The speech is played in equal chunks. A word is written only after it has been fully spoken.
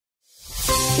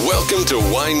Welcome to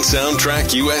Wine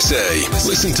Soundtrack USA.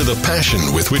 Listen to the passion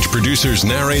with which producers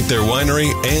narrate their winery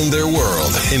and their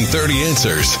world in 30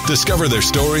 answers. Discover their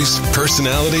stories,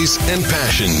 personalities, and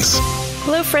passions.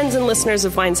 Hello, friends and listeners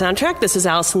of Wine Soundtrack. This is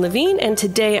Allison Levine, and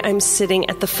today I'm sitting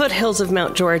at the foothills of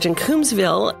Mount George in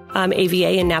Coombsville,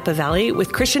 AVA in Napa Valley,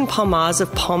 with Christian Palmaz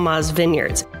of Palmaz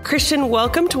Vineyards. Christian,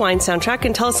 welcome to Wine Soundtrack,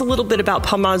 and tell us a little bit about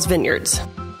Palmaz Vineyards.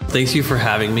 Thanks you for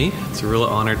having me. It's a real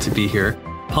honor to be here.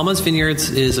 Palmaz Vineyards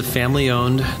is a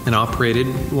family-owned and operated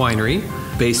winery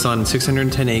based on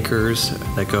 610 acres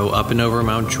that go up and over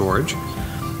Mount George.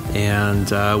 And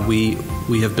we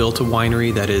have built a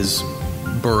winery that is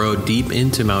burrowed deep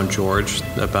into Mount George,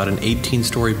 about an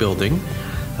 18-story building.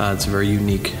 It's a very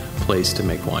unique place to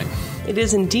make wine. It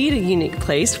is indeed a unique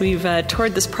place. We've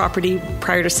toured this property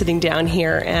prior to sitting down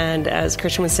here, and as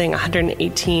Christian was saying,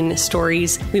 118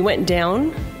 stories. We went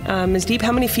down as deep.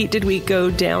 How many feet did we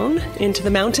go down into the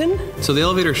mountain? So the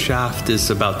elevator shaft is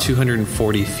about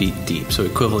 240 feet deep, so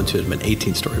equivalent to an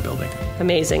 18-story building.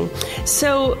 Amazing.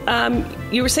 So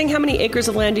you were saying how many acres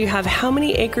of land do you have? How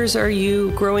many acres are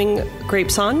you growing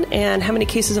grapes on, and how many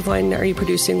cases of wine are you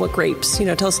producing? What grapes?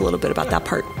 Tell us a little bit about that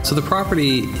part. So the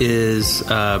property is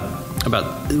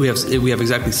we have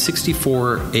exactly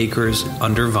 64 acres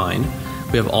under vine.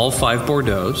 We have all 5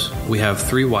 Bordeauxs. We have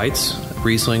 3 whites,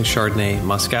 Riesling, Chardonnay,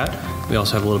 Muscat. We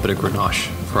also have a little bit of Grenache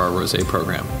for our rosé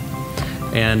program.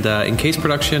 And in case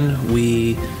production,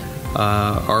 we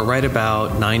are right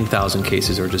about 9,000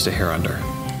 cases, or just a hair under.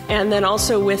 And then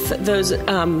also with those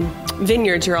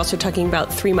vineyards, you're also talking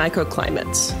about 3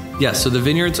 microclimates. Yes, so the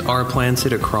vineyards are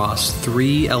planted across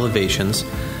 3 elevations.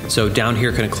 So down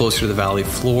here, kind of closer to the valley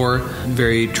floor,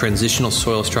 very transitional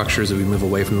soil structures as we move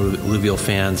away from the alluvial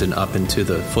fans and up into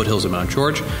the foothills of Mount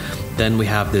George. Then we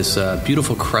have this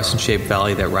beautiful crescent-shaped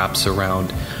valley that wraps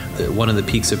around one of the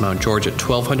peaks of Mount George at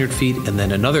 1,200 feet, and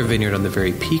then another vineyard on the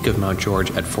very peak of Mount George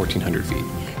at 1,400 feet.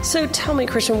 So tell me,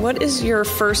 Christian, what is your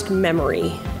first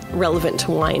memory relevant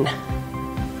to wine?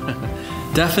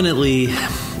 Definitely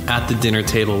at the dinner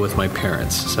table with my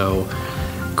parents. So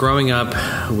growing up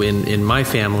in my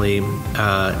family,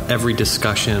 every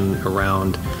discussion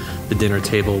around the dinner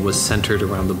table was centered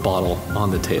around the bottle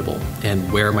on the table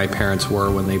and where my parents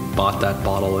were when they bought that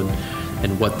bottle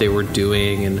and what they were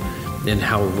doing and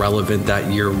how relevant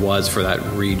that year was for that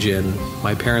region.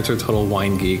 My parents are total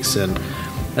wine geeks, and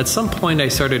at some point I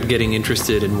started getting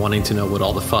interested in wanting to know what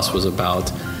all the fuss was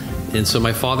about. And so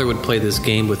my father would play this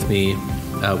game with me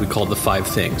we called the 5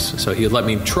 things. So he would let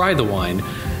me try the wine,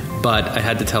 but I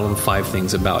had to tell him 5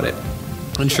 things about it.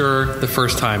 And sure, the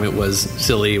first time it was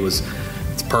silly. It's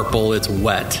purple, it's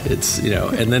wet,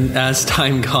 and then as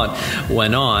time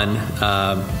went on,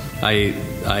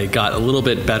 I got a little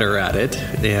bit better at it,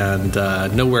 and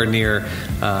nowhere near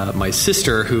my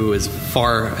sister, who has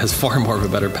far more of a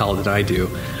better palate than I do.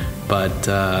 But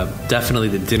definitely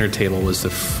the dinner table was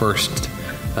the first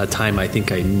time I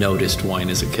think I noticed wine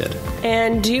as a kid.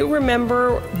 And do you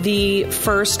remember the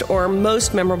first or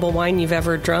most memorable wine you've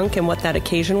ever drunk and what that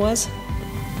occasion was?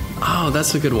 Oh,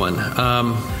 that's a good one.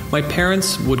 My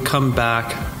parents would come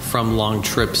back from long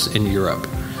trips in Europe,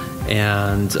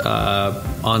 and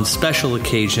on special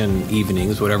occasion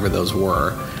evenings, whatever those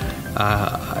were,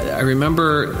 I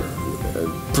remember,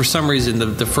 for some reason,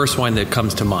 the first wine that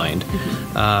comes to mind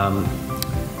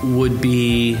would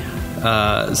be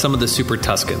some of the Super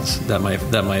Tuscans that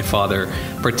my father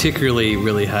particularly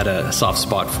really had a soft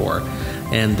spot for,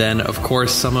 and then of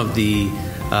course some of the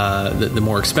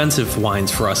more expensive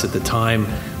wines for us at the time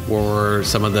were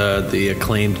some of the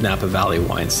acclaimed Napa Valley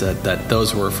wines that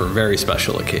those were for very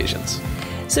special occasions.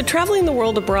 So traveling the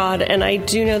world abroad, and I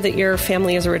do know that your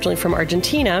family is originally from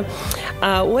Argentina,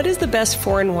 what is the best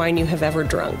foreign wine you have ever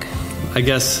drunk? I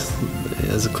guess,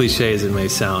 as cliche as it may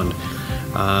sound,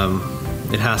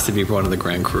 it has to be one of the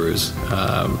Grand Crus.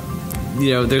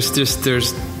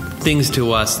 There's things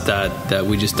to us that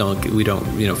we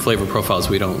don't flavor profiles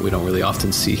we don't really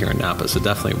often see here in Napa. So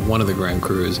definitely one of the Grand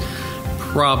Crus,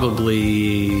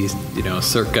 probably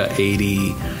circa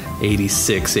 80,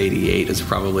 86, 88 is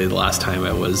probably the last time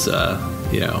I was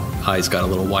eyes got a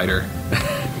little wider.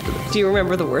 Do you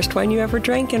remember the worst wine you ever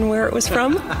drank and where it was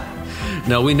from?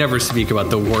 No, we never speak about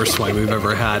the worst wine we've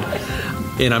ever had.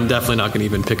 And I'm definitely not going to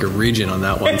even pick a region on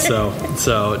that one. So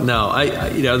no,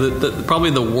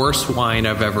 probably the worst wine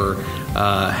I've ever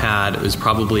had was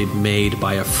probably made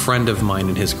by a friend of mine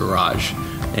in his garage.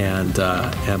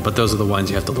 But those are the wines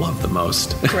you have to love the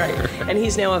most. Right. And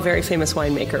he's now a very famous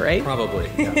winemaker, right? Probably.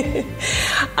 Yeah.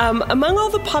 Among all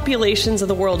the populations of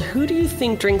the world, who do you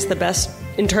think drinks the best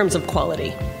in terms of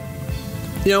quality?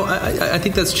 I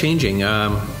think that's changing.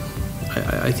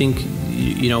 I think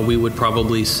we would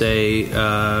probably say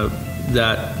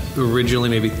that originally,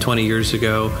 maybe 20 years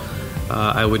ago,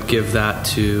 I would give that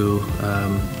to,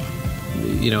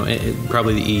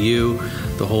 probably the EU,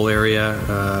 the whole area.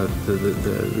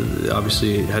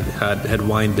 Obviously had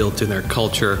wine built in their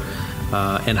culture,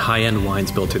 and high-end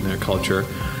wines built in their culture.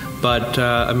 But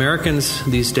Americans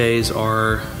these days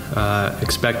are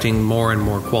expecting more and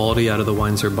more quality out of the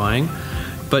wines they're buying.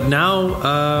 But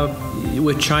now,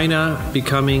 with China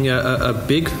becoming a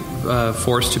big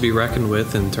force to be reckoned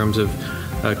with in terms of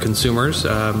consumers,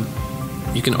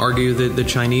 you can argue that the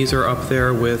Chinese are up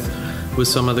there with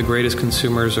some of the greatest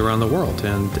consumers around the world,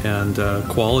 and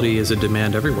quality is a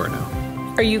demand everywhere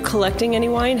now. Are you collecting any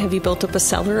wine? Have you built up a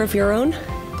cellar of your own?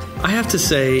 I have to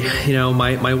say,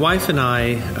 my wife and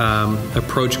I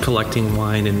approach collecting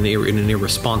wine in an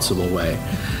irresponsible way.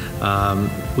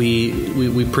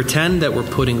 We pretend that we're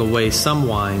putting away some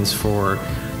wines for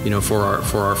our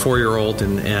 4-year-old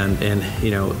and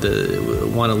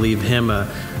want to leave him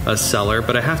a cellar.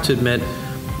 But I have to admit,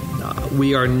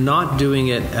 we are not doing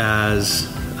it as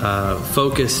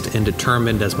focused and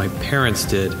determined as my parents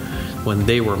did when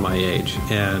they were my age.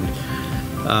 And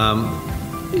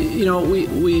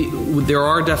there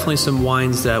are definitely some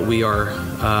wines that we are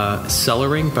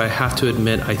cellaring, but I have to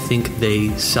admit, I think they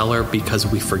cellar because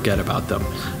we forget about them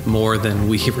more than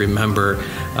we remember,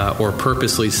 or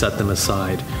purposely set them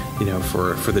aside,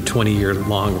 for the 20-year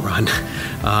long run.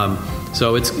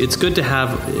 So it's good to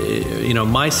have,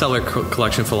 my cellar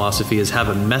collection philosophy is have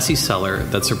a messy cellar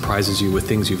that surprises you with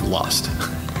things you've lost.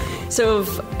 So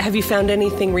have you found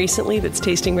anything recently that's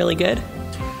tasting really good?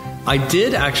 I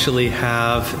did actually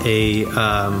have a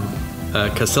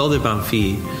Castel de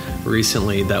Banfi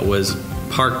recently that was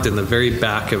parked in the very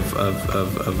back of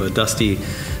a dusty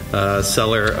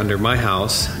cellar under my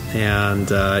house, and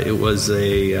it was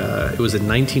a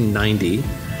 1990,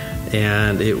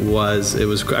 and it was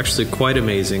actually quite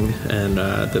amazing, and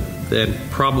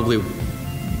probably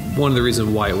one of the reasons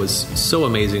why it was so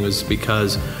amazing was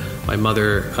because my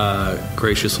mother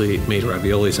graciously made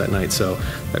raviolis that night, so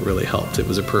that really helped. It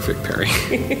was a perfect pairing.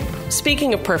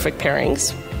 Speaking of perfect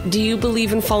pairings, do you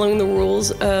believe in following the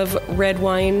rules of red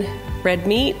wine, red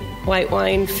meat, white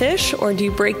wine, fish, or do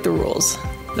you break the rules?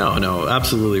 No,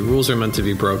 absolutely. Rules are meant to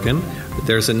be broken.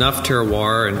 There's enough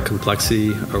terroir and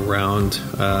complexity around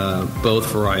both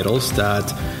varietals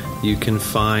that you can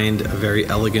find a very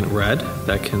elegant red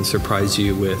that can surprise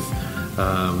you with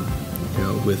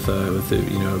with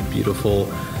a beautiful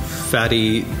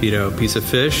fatty piece of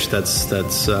fish that's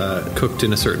cooked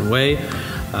in a certain way.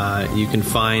 You can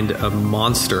find a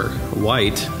monster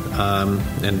white,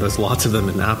 and there's lots of them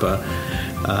in Napa,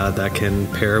 that can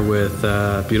pair with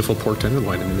beautiful pork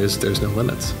tenderloin. I mean, there's no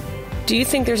limits. Do you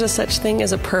think there's a such thing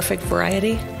as a perfect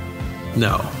variety?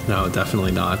 No,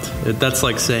 definitely not. That's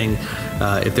like saying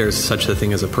if there's such a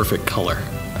thing as a perfect color.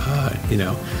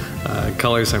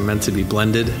 Colors are meant to be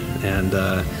blended, and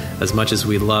as much as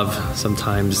we love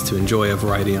sometimes to enjoy a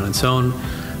variety on its own,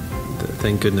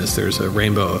 thank goodness there's a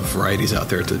rainbow of varieties out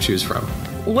there to choose from.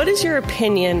 What is your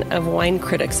opinion of wine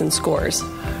critics and scores?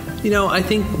 I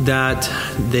think that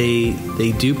they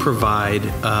do provide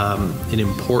an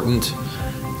important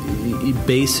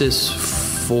basis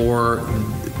for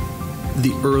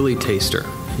the early taster.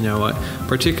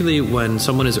 Particularly when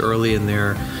someone is early in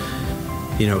their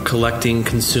collecting,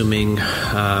 consuming,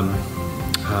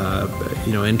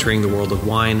 entering the world of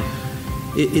wine,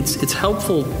 it's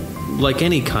helpful, like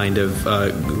any kind of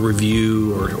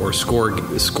review or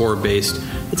score based.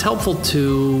 It's helpful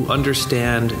to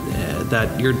understand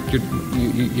that your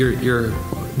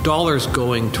dollar's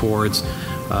going towards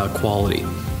quality.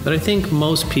 But I think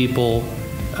most people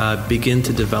begin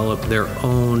to develop their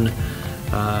own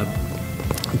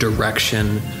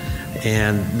direction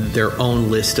and their own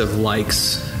list of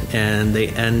likes, and they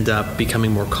end up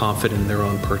becoming more confident in their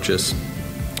own purchase.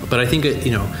 But I think,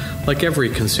 like every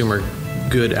consumer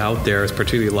good out there,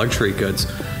 particularly luxury goods,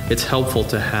 it's helpful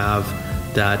to have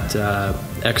that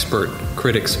expert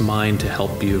critic's mind to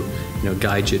help you,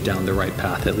 guide you down the right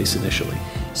path, at least initially.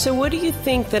 So what do you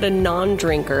think that a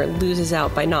non-drinker loses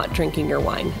out by not drinking your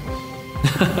wine?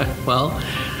 Well,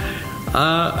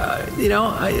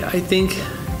 I think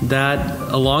that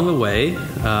along the way,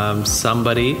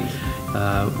 somebody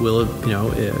will,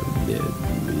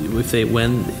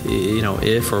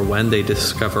 if or when they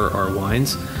discover our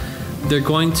wines, they're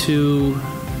going to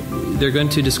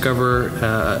discover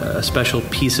a special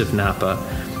piece of Napa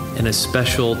and a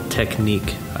special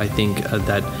technique, I think,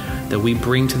 that we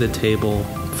bring to the table,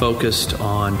 focused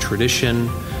on tradition,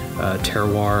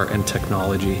 terroir, and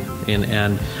technology, and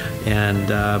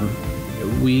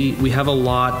we have a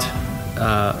lot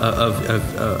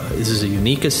this is a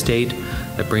unique estate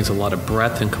that brings a lot of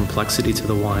breadth and complexity to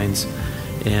the wines.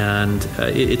 And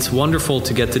it's wonderful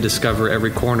to get to discover every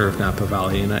corner of Napa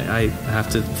Valley, and I have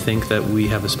to think that we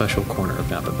have a special corner of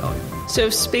Napa Valley. So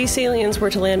if space aliens were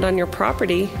to land on your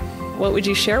property, what would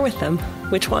you share with them?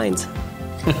 Which wines?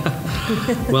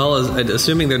 Well,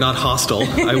 assuming they're not hostile,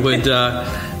 I would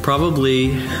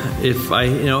probably, if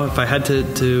I had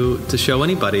to show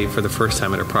anybody for the first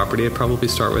time at a property, I'd probably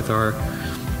start with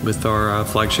our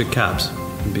flagship cabs,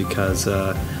 because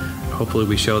hopefully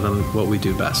we show them what we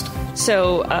do best.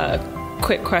 So,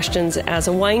 quick questions. As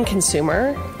a wine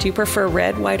consumer, do you prefer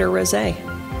red, white, or rosé?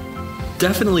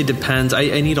 Definitely depends.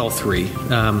 I need all three.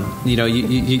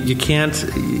 You can't,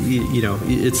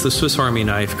 it's the Swiss Army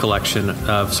knife collection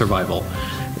of survival.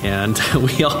 And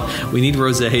we need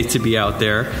rosé to be out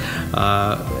there.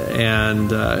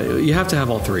 And you have to have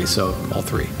all three, so all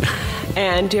three.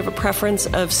 And do you have a preference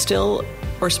of still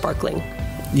or sparkling?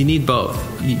 You need both.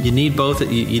 You need both.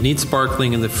 You need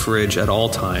sparkling in the fridge at all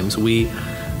times. We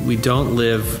don't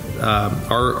live.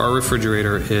 Our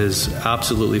refrigerator is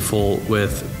absolutely full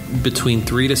with between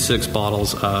 3 to 6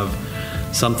 bottles of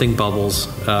something bubbles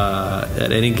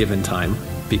at any given time,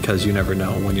 because you never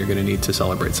know when you're going to need to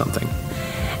celebrate something.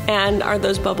 And are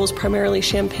those bubbles primarily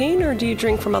champagne, or do you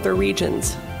drink from other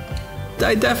regions?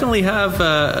 I definitely have.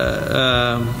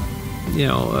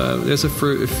 There's a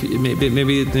fruit.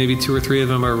 Maybe 2 or 3 of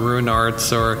them are Ruined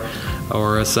Arts or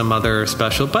some other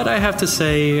special. But I have to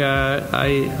say,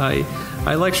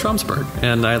 I like Stromsburg,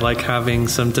 and I like having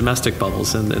some domestic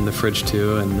bubbles in the fridge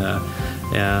too.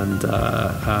 And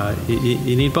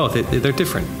you need both. They're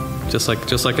different, just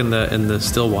like in the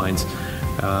still wines.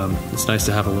 It's nice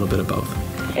to have a little bit of both.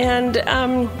 And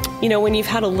when you've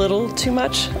had a little too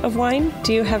much of wine,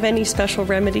 do you have any special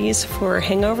remedies for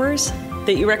hangovers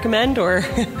that you recommend, or?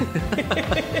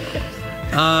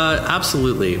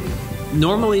 Absolutely.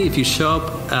 Normally, if you show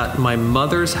up at my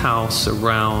mother's house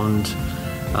around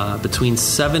between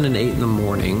 7 and 8 in the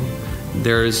morning,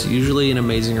 there's usually an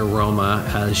amazing aroma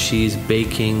as she's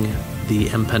baking the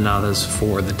empanadas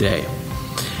for the day.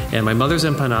 And my mother's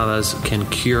empanadas can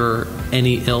cure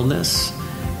any illness,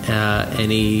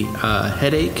 any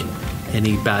headache,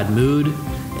 any bad mood.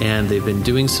 And they've been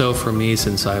doing so for me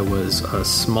since I was a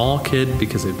small kid,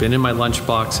 because they've been in my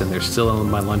lunchbox, and they're still in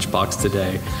my lunchbox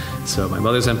today. So my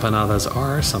mother's empanadas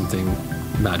are something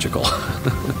magical.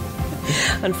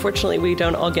 Unfortunately, we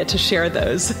don't all get to share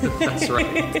those. That's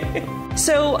right.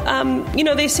 So,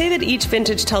 they say that each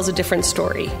vintage tells a different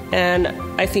story. And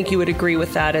I think you would agree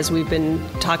with that, as we've been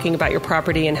talking about your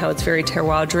property and how it's very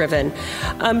terroir driven.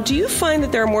 Do you find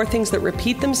that there are more things that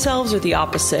repeat themselves, or the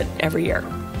opposite every year?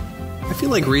 I feel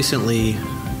like recently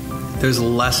there's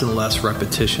less and less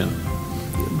repetition.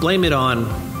 Blame it on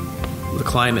the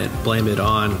climate, blame it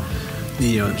on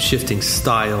the shifting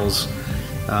styles.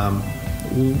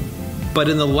 But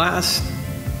in the last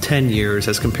 10 years,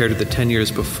 as compared to the 10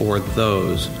 years before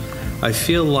those, I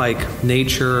feel like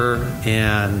nature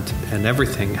and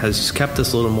everything has kept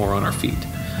us a little more on our feet.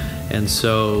 And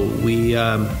so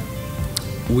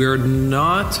we're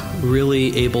not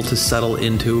really able to settle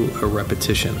into a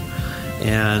repetition.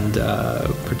 And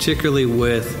particularly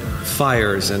with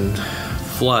fires and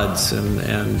floods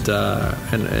and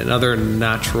other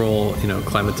natural,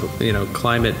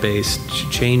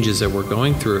 climate-based changes that we're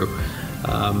going through,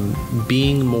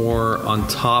 being more on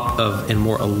top of and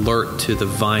more alert to the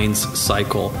vine's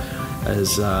cycle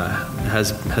has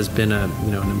been an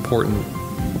important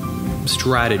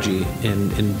strategy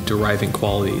in deriving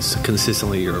qualities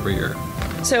consistently year over year.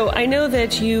 So I know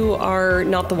that you are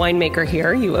not the winemaker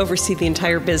here. You oversee the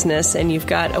entire business, and you've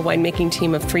got a winemaking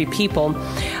team of 3 people.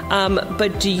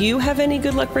 But do you have any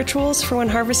good luck rituals for when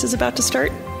harvest is about to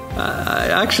start?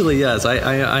 Actually, yes.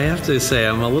 I have to say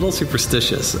I'm a little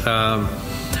superstitious. There's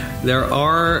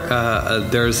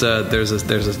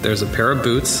a pair of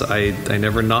boots I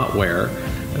never not wear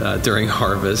during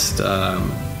harvest.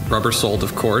 Rubber soled,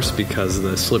 of course, because of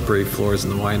the slippery floors in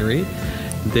the winery.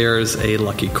 There's a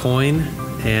lucky coin,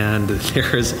 and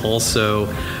there is also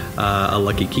a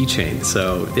lucky keychain.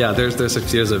 So yeah, there's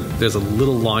a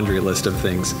little laundry list of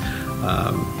things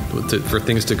for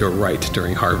things to go right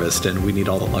during harvest, and we need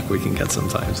all the luck we can get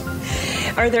sometimes.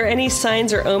 Are there any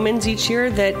signs or omens each year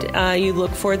that you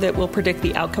look for that will predict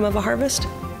the outcome of a harvest?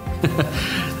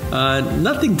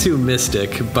 Nothing too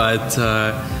mystic, but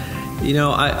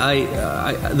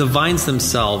the vines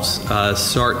themselves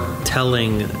start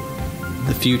telling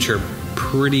the future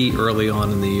pretty early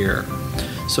on in the year.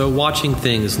 So watching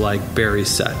things like berry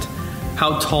set,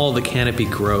 how tall the canopy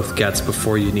growth gets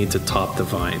before you need to top the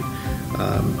vine,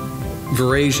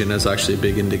 veraison is actually a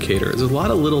big indicator. There's a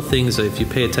lot of little things that if you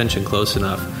pay attention close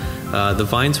enough, the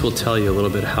vines will tell you a little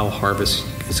bit how harvest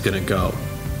is going to go.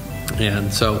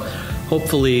 And so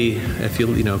hopefully, if you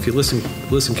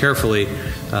listen carefully,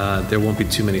 there won't be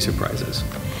too many surprises.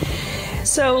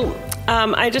 So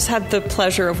I just had the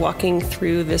pleasure of walking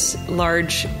through this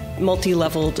large,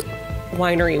 multi-leveled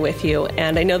winery with you,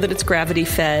 and I know that it's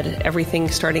gravity-fed, everything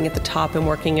starting at the top and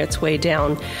working its way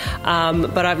down,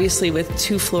 but obviously with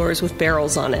 2 floors with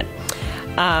barrels on it.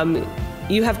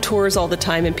 You have tours all the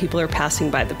time, and people are passing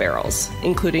by the barrels,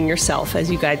 including yourself, as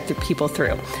you guide people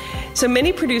through. So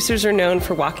many producers are known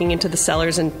for walking into the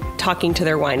cellars and talking to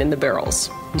their wine in the barrels.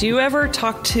 Do you ever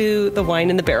talk to the wine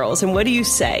in the barrels, and what do you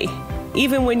say?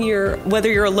 Even when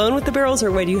whether you're alone with the barrels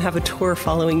or whether you have a tour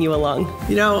following you along?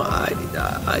 I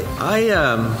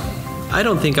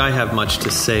don't think I have much to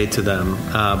say to them,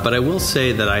 but I will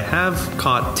say that I have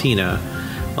caught Tina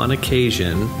on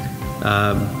occasion.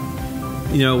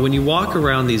 When you walk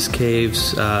around these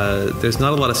caves, there's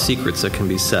not a lot of secrets that can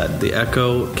be said. The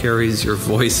echo carries your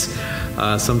voice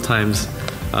sometimes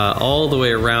all the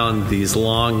way around these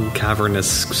long cavernous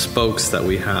spokes that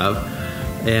we have.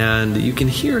 And you can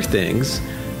hear things,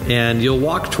 and you'll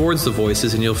walk towards the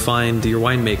voices, and you'll find your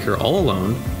winemaker all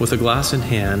alone with a glass in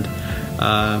hand,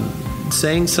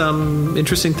 saying some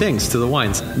interesting things to the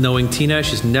wines. Knowing Tina,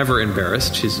 she's never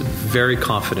embarrassed. She's a very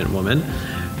confident woman.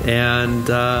 And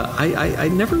I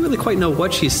never really quite know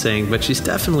what she's saying, but she's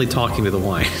definitely talking to the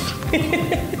wine.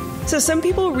 So some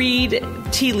people read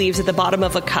tea leaves at the bottom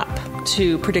of a cup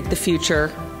to predict the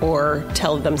future or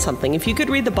tell them something. If you could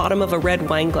read the bottom of a red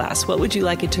wine glass, what would you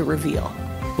like it to reveal?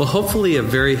 Well, hopefully a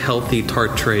very healthy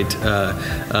tartrate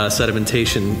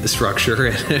sedimentation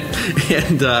structure.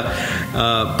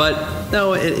 But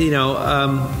no,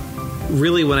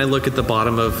 really, when I look at the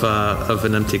bottom of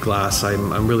an empty glass,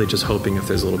 I'm really just hoping if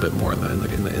there's a little bit more in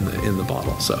the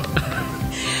bottle. So,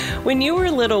 when you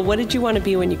were little, what did you want to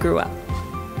be when you grew up?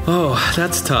 Oh,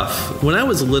 that's tough. When I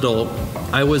was little,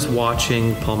 I was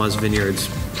watching Palmaz Vineyards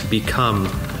become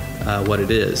what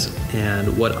it is.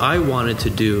 And what I wanted to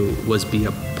do was be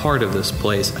a part of this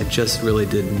place. I just really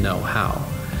didn't know how.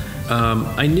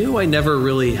 I knew I never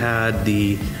really had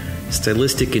the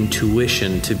stylistic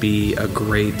intuition to be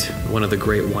one of the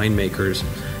great winemakers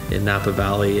in Napa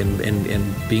Valley,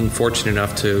 and being fortunate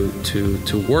enough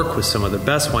to work with some of the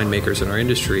best winemakers in our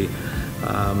industry.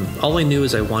 All I knew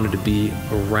is I wanted to be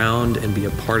around and be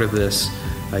a part of this.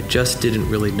 I just didn't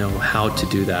really know how to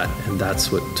do that, and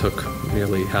that's what took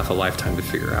nearly half a lifetime to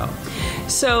figure out.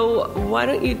 So why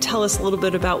don't you tell us a little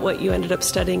bit about what you ended up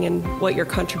studying and what your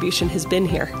contribution has been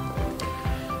here?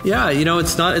 Yeah,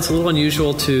 it's a little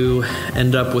unusual to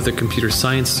end up with a computer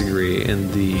science degree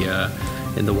in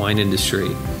the wine industry.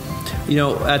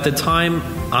 At the time,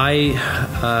 I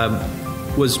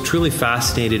was truly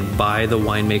fascinated by the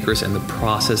winemakers and the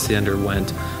process they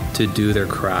underwent to do their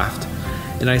craft.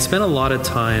 And I spent a lot of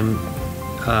time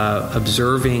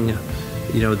observing,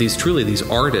 these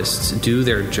artists do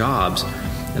their jobs.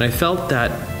 And I felt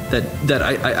that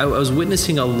I was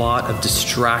witnessing a lot of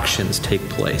distractions take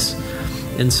place.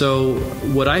 And so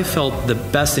what I felt the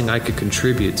best thing I could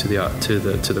contribute to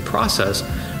the process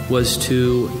was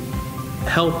to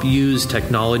help use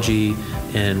technology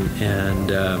and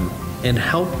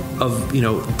help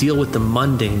deal with the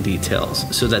mundane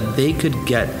details so that they could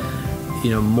get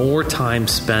more time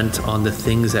spent on the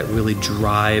things that really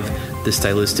drive the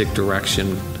stylistic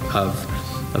direction of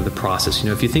the process.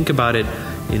 If you think about it,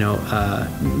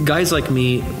 guys like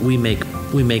me, we make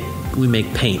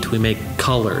paint, we make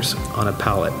colors on a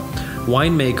palette.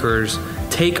 Winemakers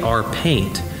take our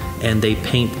paint and they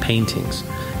paint paintings.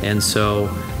 And so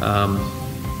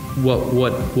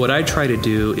what I try to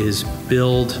do is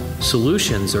build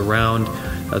solutions around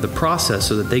the process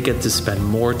so that they get to spend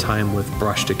more time with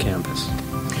brush to canvas.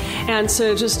 And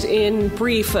so just in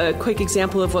brief, a quick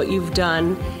example of what you've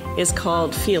done is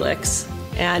called Felix.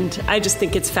 And I just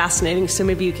think it's fascinating. So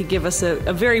maybe you could give us a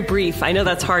very brief, I know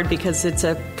that's hard because it's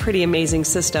a pretty amazing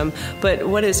system, but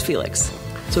what is Felix?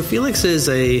 So Felix is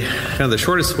kind of the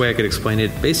shortest way I could explain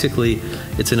it. Basically,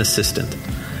 it's an assistant.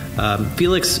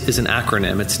 Felix is an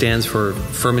acronym. It stands for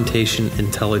Fermentation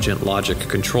Intelligent Logic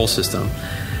Control System.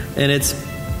 And it's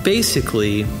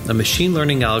basically a machine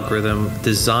learning algorithm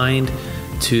designed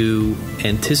to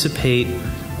anticipate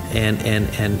and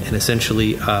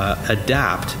essentially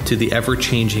adapt to the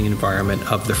ever-changing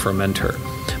environment of the fermenter.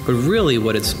 But really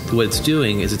what it's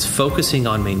doing is it's focusing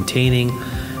on maintaining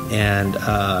and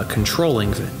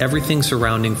controlling everything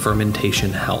surrounding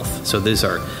fermentation health. So these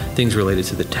are things related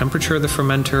to the temperature of the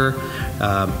fermenter,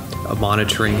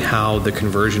 monitoring how the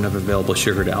conversion of available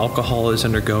sugar to alcohol is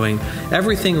undergoing,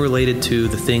 everything related to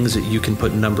the things that you can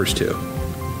put numbers to.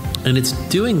 And it's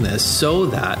doing this so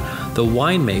that the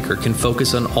winemaker can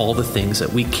focus on all the things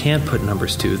that we can't put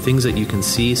numbers to, things that you can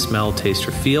see, smell, taste,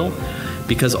 or feel.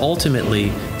 Because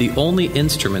ultimately, the only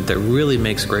instrument that really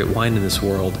makes great wine in this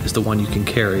world is the one you can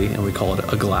carry, and we call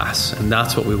it a glass. And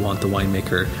that's what we want the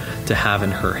winemaker to have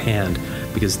in her hand,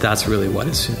 because that's really what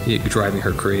is driving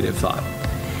her creative thought.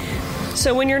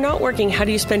 So when you're not working, how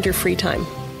do you spend your free time?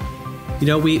 You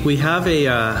know, we have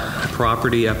a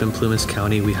property up in Plumas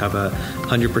County. We have a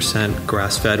 100%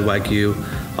 grass-fed Wagyu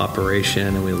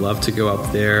operation, and we love to go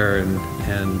up there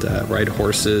and ride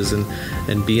horses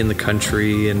and be in the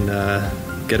country and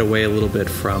get away a little bit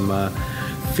from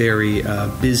very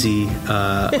busy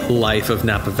life of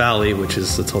Napa Valley, which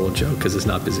is a total joke because it's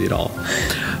not busy at all.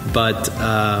 But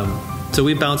so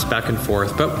we bounce back and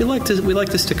forth, but we like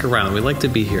to stick around. We like to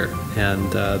be here,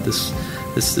 and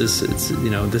this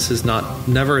is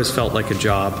never has felt like a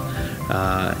job,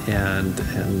 and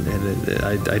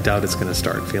I doubt it's going to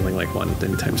start feeling like one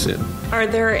anytime soon. Are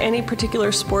there any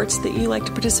particular sports that you like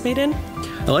to participate in?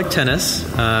 I like tennis.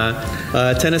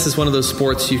 Tennis is one of those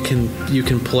sports you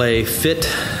can play fit,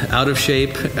 out of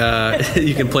shape.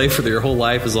 You can play for your whole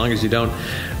life as long as you don't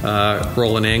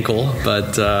roll an ankle,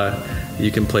 but. You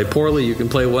can play poorly, you can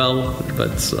play well,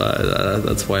 but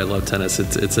that's why I love tennis.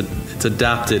 It's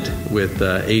adapted with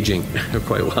aging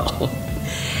quite well.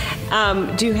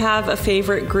 Do you have a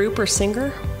favorite group or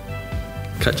singer?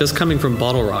 Just coming from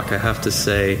Bottle Rock, I have to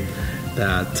say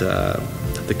that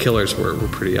the Killers were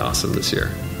pretty awesome this year.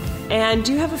 And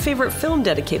do you have a favorite film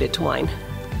dedicated to wine?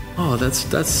 Oh,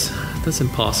 that's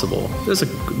impossible. There's a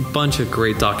bunch of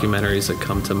great documentaries that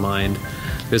come to mind.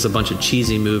 There's a bunch of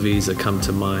cheesy movies that come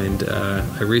to mind.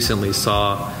 I recently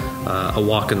saw A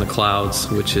Walk in the Clouds,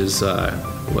 which was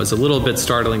a little bit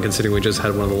startling considering we just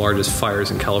had one of the largest fires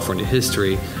in California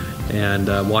history. And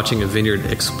watching a vineyard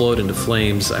explode into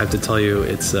flames, I have to tell you,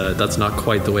 that's not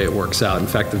quite the way it works out. In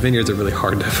fact, the vineyards are really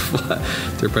hard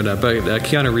to print out. But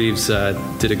Keanu Reeves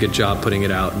did a good job putting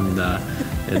it out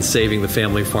and saving the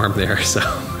family farm there. So.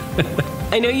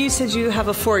 I know you said you have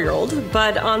a 4-year-old,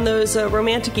 but on those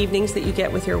romantic evenings that you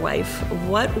get with your wife,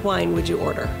 what wine would you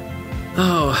order?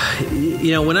 Oh,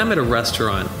 when I'm at a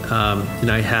restaurant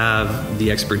and I have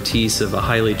the expertise of a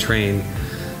highly trained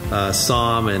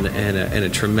somm and a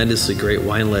tremendously great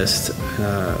wine list,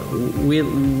 we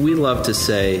love to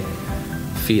say,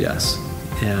 feed us,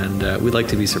 and we'd like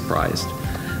to be surprised.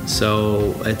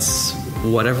 So it's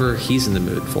whatever he's in the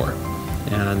mood for.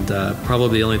 And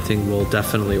probably the only thing we'll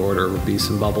definitely order would be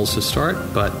some bubbles to start.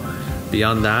 But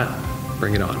beyond that,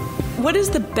 bring it on. What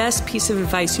is the best piece of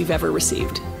advice you've ever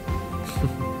received?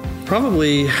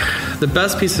 Probably the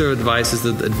best piece of advice is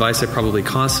the advice I probably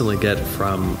constantly get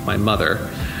from my mother,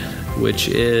 which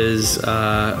is,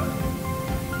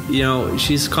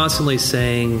 she's constantly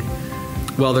saying,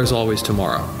 well, there's always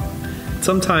tomorrow.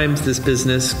 Sometimes this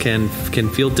business can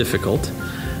feel difficult.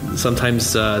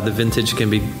 Sometimes the vintage can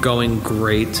be going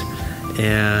great,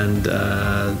 and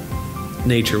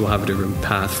nature will have a different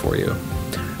path for you.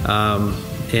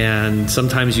 And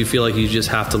sometimes you feel like you just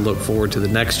have to look forward to the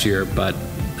next year, but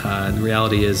the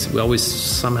reality is we always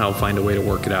somehow find a way to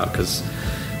work it out because,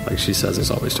 like she says,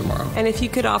 there's always tomorrow. And if you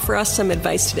could offer us some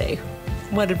advice today,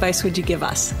 what advice would you give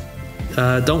us?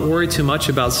 Don't worry too much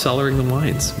about cellaring the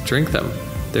wines. Drink them.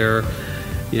 They're...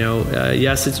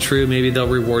 yes, it's true. Maybe they'll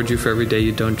reward you for every day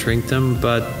you don't drink them,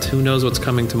 but who knows what's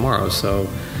coming tomorrow? So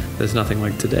there's nothing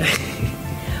like today.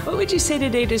 What would you say to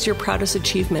date is your proudest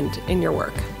achievement in your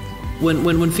work?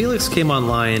 When Felix came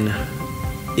online,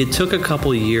 it took a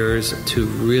couple years to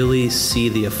really see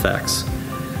the effects.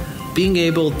 Being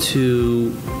able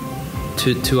to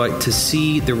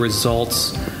see the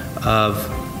results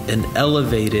of an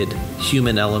elevated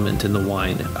human element in the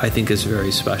wine, I think is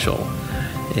very special.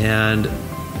 And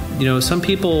some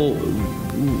people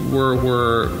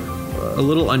were a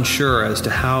little unsure as to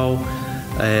how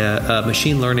a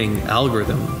machine learning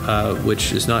algorithm,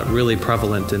 which is not really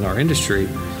prevalent in our industry,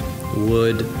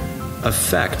 would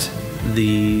affect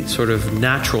the sort of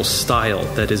natural style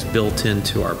that is built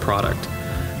into our product.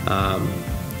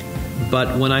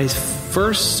 But when I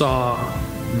first saw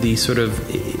the sort of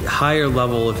higher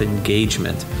level of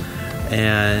engagement,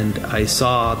 and I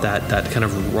saw that kind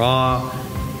of raw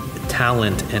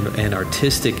talent and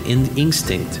artistic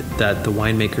instinct that the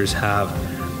winemakers have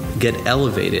get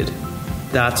elevated,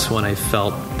 that's when I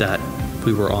felt that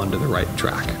we were onto the right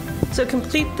track. So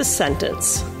complete the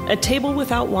sentence. A table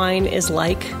without wine is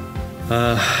like?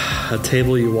 A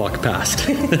table you walk past.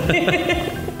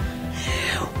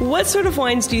 What sort of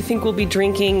wines do you think we'll be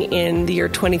drinking in the year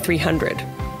 2300?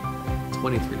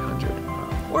 2300.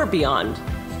 Or beyond,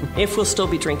 if we'll still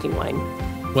be drinking wine.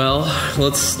 Well,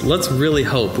 let's really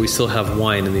hope we still have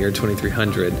wine in the year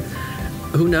 2300.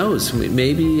 Who knows?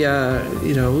 Maybe,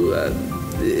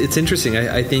 it's interesting.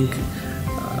 I think,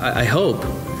 I hope,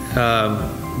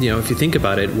 if you think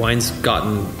about it, wine's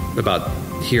gotten about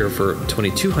here for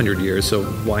 2,200 years, so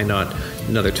why not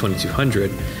another 2,200?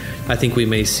 I think we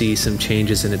may see some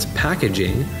changes in its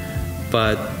packaging,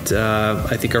 but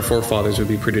I think our forefathers would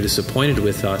be pretty disappointed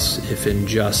with us if in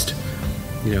just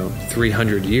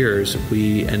 300 years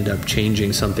we end up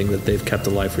changing something that they've kept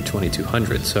alive for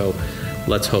 2,200. So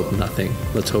let's hope nothing.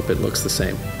 Let's hope it looks the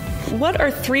same. What are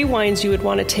 3 wines you would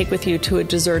want to take with you to a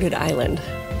deserted island?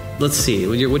 Let's see.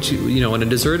 On a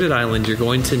deserted island, you're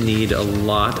going to need a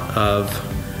lot of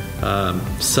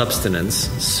substance.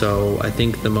 So I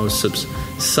think the most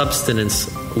substance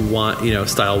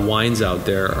style wines out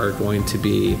there are going to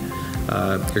be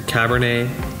your Cabernet.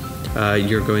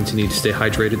 You're going to need to stay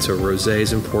hydrated, so rosé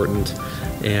is important,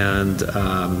 and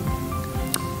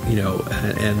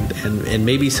and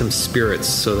maybe some spirits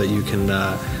so that you can.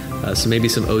 So maybe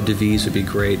some eau de vie would be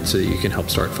great so that you can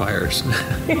help start fires.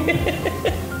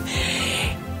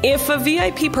 If a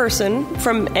VIP person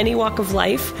from any walk of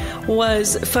life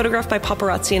was photographed by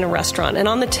paparazzi in a restaurant, and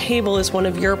on the table is one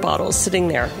of your bottles sitting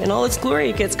there, in all its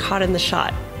glory it gets caught in the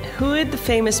shot,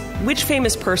 which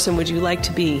famous person would you like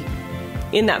to be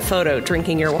in that photo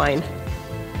drinking your wine?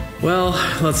 Well,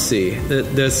 let's see.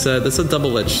 That's a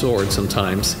double-edged sword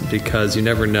sometimes, because you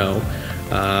never know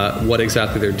what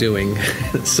exactly they're doing.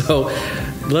 So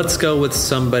let's go with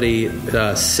somebody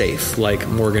safe, like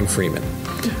Morgan Freeman.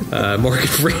 Morgan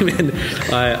Freeman,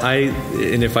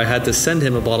 and if I had to send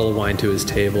him a bottle of wine to his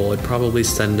table, I'd probably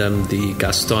send him the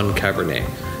Gastón Cabernet.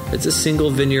 It's a single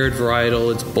vineyard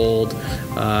varietal. It's bold.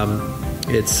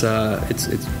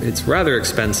 It's rather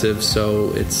expensive,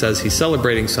 so it says he's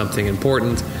celebrating something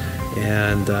important,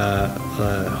 and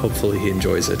hopefully he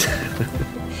enjoys it.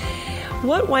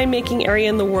 What winemaking area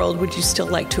in the world would you still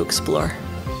like to explore?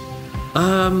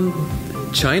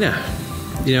 China.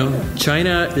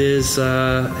 China is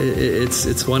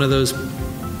it's one of those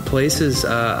places.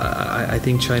 I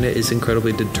think China is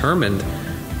incredibly determined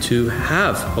to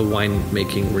have a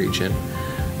winemaking region.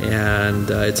 And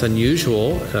it's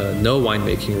unusual. No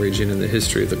winemaking region in the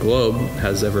history of the globe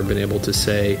has ever been able to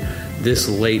say this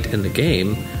late in the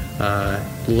game,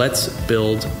 let's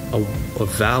build a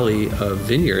valley of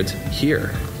vineyards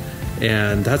here.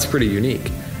 And that's pretty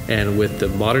unique. And with the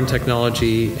modern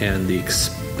technology and the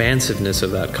expansiveness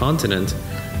of that continent,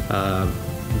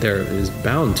 there is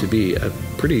bound to be a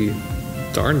pretty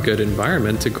darn good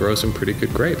environment to grow some pretty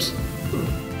good grapes.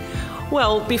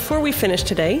 Well, before we finish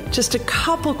today, just a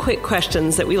couple quick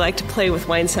questions that we like to play with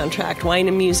Wine Soundtrack. Wine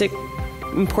and music,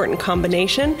 important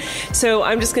combination. So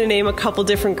I'm just going to name a couple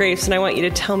different grapes, and I want you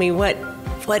to tell me what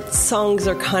songs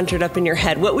are conjured up in your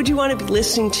head. What would you want to be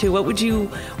listening to?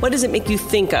 What does it make you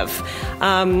think of?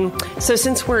 So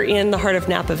since we're in the heart of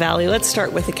Napa Valley, let's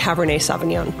start with the Cabernet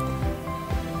Sauvignon.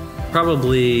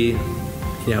 Probably,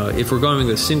 if we're going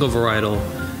with a single varietal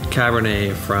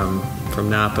Cabernet from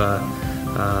Napa,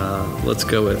 let's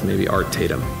go with maybe Art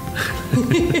Tatum.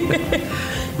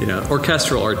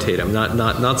 Orchestral Art Tatum,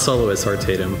 not soloist Art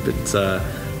Tatum, but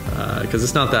because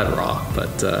it's not that raw.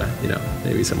 But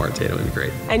maybe some Art Tatum would be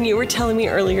great. And you were telling me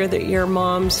earlier that your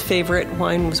mom's favorite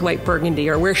wine was white Burgundy,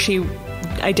 or where she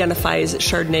identifies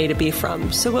Chardonnay to be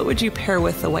from. So what would you pair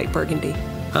with the white Burgundy?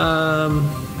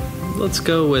 Let's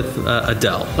go with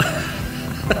Adele.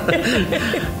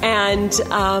 And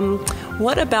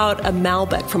what about a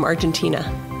Malbec from Argentina?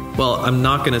 Well, I'm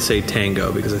not going to say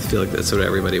tango because I feel like that's what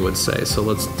everybody would say. So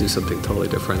let's do something totally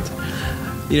different.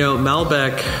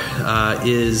 Malbec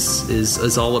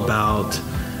is all about.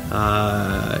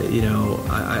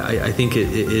 I think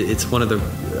it's one of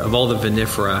all the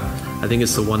vinifera. I think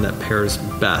it's the one that pairs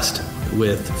best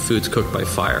with foods cooked by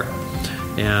fire.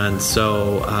 And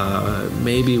so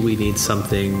maybe we need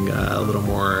something a little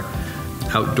more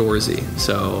outdoorsy.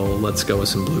 So let's go with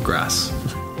some bluegrass.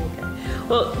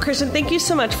 Well, Christian, thank you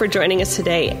so much for joining us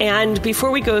today. And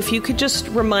before we go, if you could just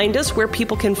remind us where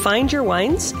people can find your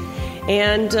wines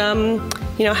and,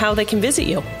 how they can visit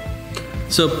you.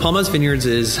 So Palmaz Vineyards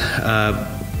is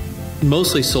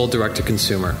mostly sold direct to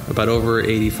consumer. About over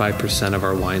 85% of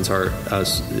our wines are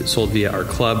sold via our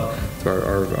club,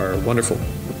 our wonderful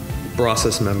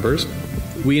process members.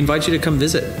 We invite you to come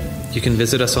visit. You can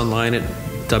visit us online at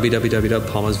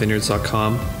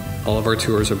www.palmazvineyards.com. All of our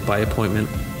tours are by appointment.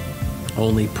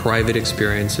 only private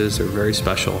experiences. They're very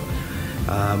special.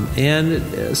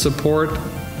 And support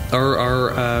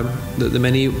the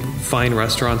many fine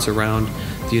restaurants around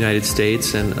the United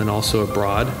States and also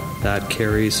abroad that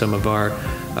carry some of our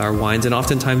wines. And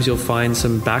oftentimes you'll find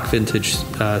some back vintage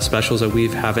specials that we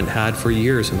haven't had for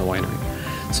years in the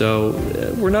winery. So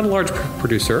we're not a large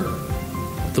producer.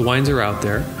 The wines are out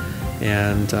there,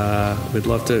 and we'd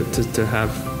love to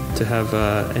have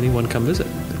anyone come visit.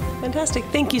 Fantastic.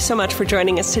 Thank you so much for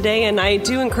joining us today. And I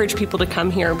do encourage people to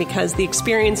come here because the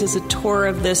experience is a tour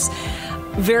of this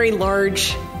very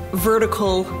large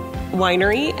vertical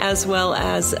winery as well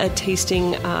as a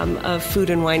tasting of food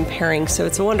and wine pairing. So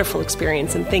it's a wonderful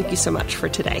experience. And thank you so much for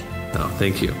today. Oh,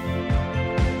 thank you.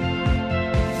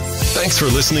 Thanks for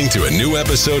listening to a new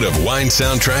episode of Wine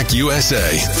Soundtrack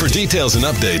USA. For details and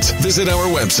updates, visit our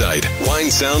website,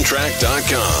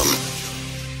 winesoundtrack.com.